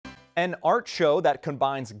An art show that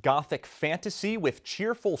combines gothic fantasy with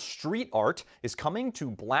cheerful street art is coming to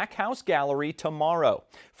Black House Gallery tomorrow.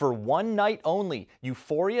 For one night only,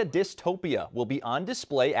 Euphoria Dystopia will be on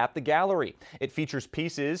display at the gallery. It features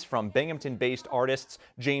pieces from Binghamton-based artists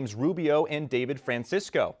James Rubio and David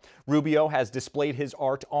Francisco. Rubio has displayed his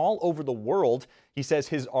art all over the world. He says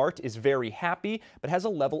his art is very happy, but has a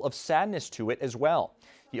level of sadness to it as well.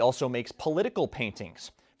 He also makes political paintings.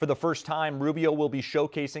 For the first time, Rubio will be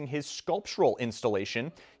showcasing his sculptural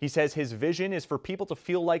installation. He says his vision is for people to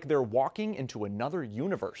feel like they're walking into another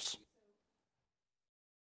universe.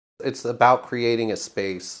 It's about creating a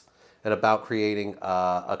space and about creating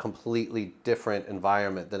a completely different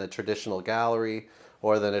environment than a traditional gallery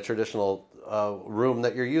or than a traditional room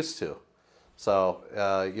that you're used to. So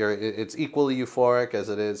it's equally euphoric as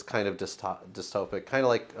it is kind of dystopic, kind of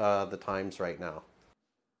like the times right now.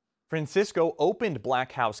 Francisco opened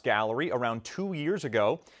Black House Gallery around 2 years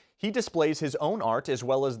ago. He displays his own art as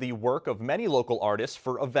well as the work of many local artists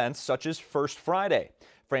for events such as First Friday.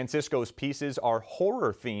 Francisco's pieces are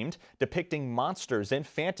horror-themed, depicting monsters and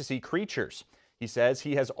fantasy creatures. He says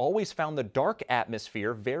he has always found the dark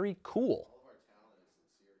atmosphere very cool.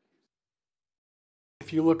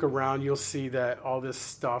 If you look around, you'll see that all this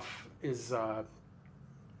stuff is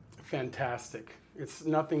fantastic.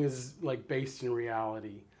 Nothing is like based in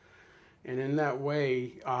reality. And in that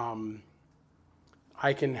way,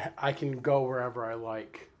 I can go wherever I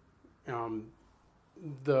like.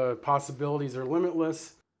 The possibilities are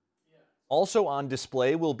limitless. Also on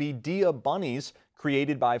display will be Dia bunnies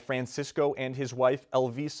created by Francisco and his wife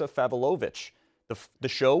Elvisa Favelovich. The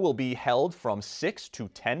show will be held from 6 to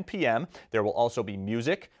 10 p.m. There will also be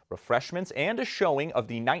music, refreshments, and a showing of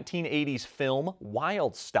the 1980s film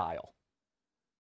Wild Style.